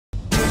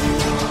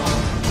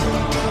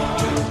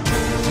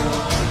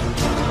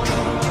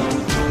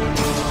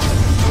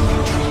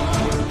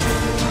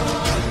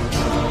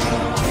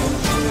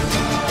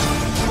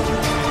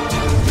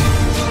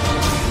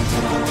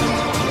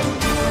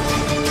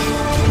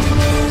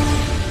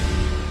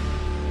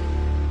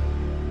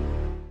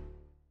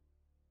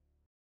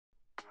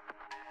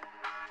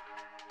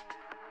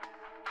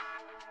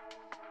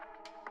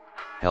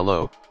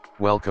Hello,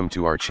 welcome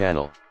to our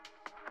channel.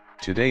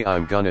 Today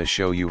I'm gonna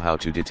show you how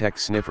to detect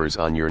sniffers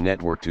on your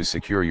network to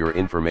secure your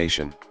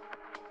information.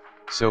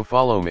 So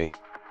follow me.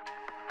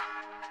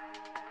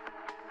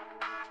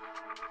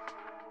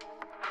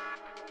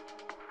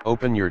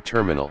 Open your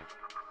terminal.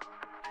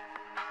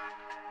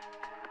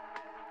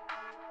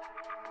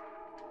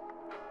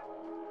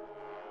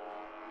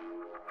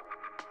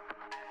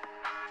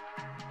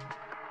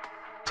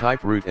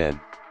 Type root N.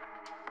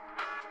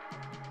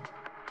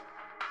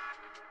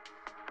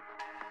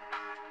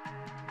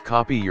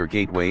 Copy your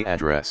gateway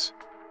address.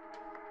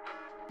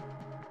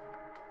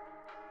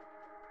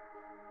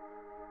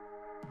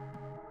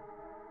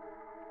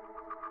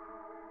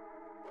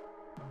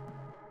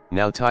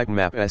 Now type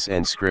map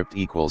sn script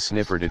equals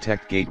sniffer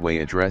detect gateway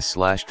address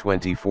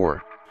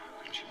 /24.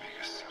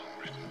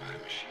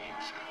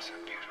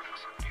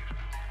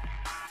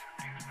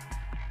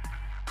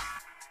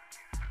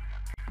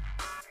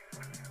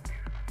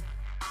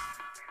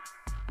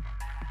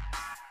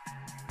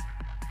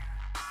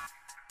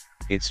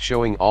 It's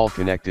showing all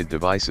connected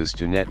devices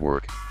to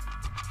network.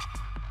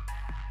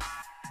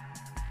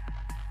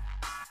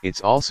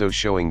 It's also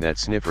showing that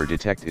sniffer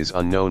detect is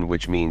unknown,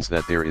 which means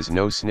that there is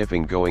no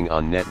sniffing going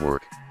on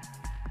network.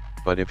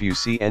 But if you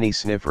see any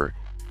sniffer,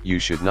 you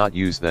should not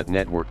use that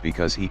network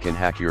because he can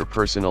hack your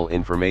personal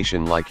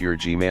information like your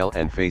Gmail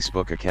and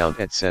Facebook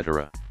account,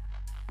 etc.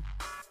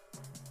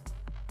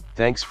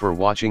 Thanks for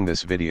watching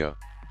this video.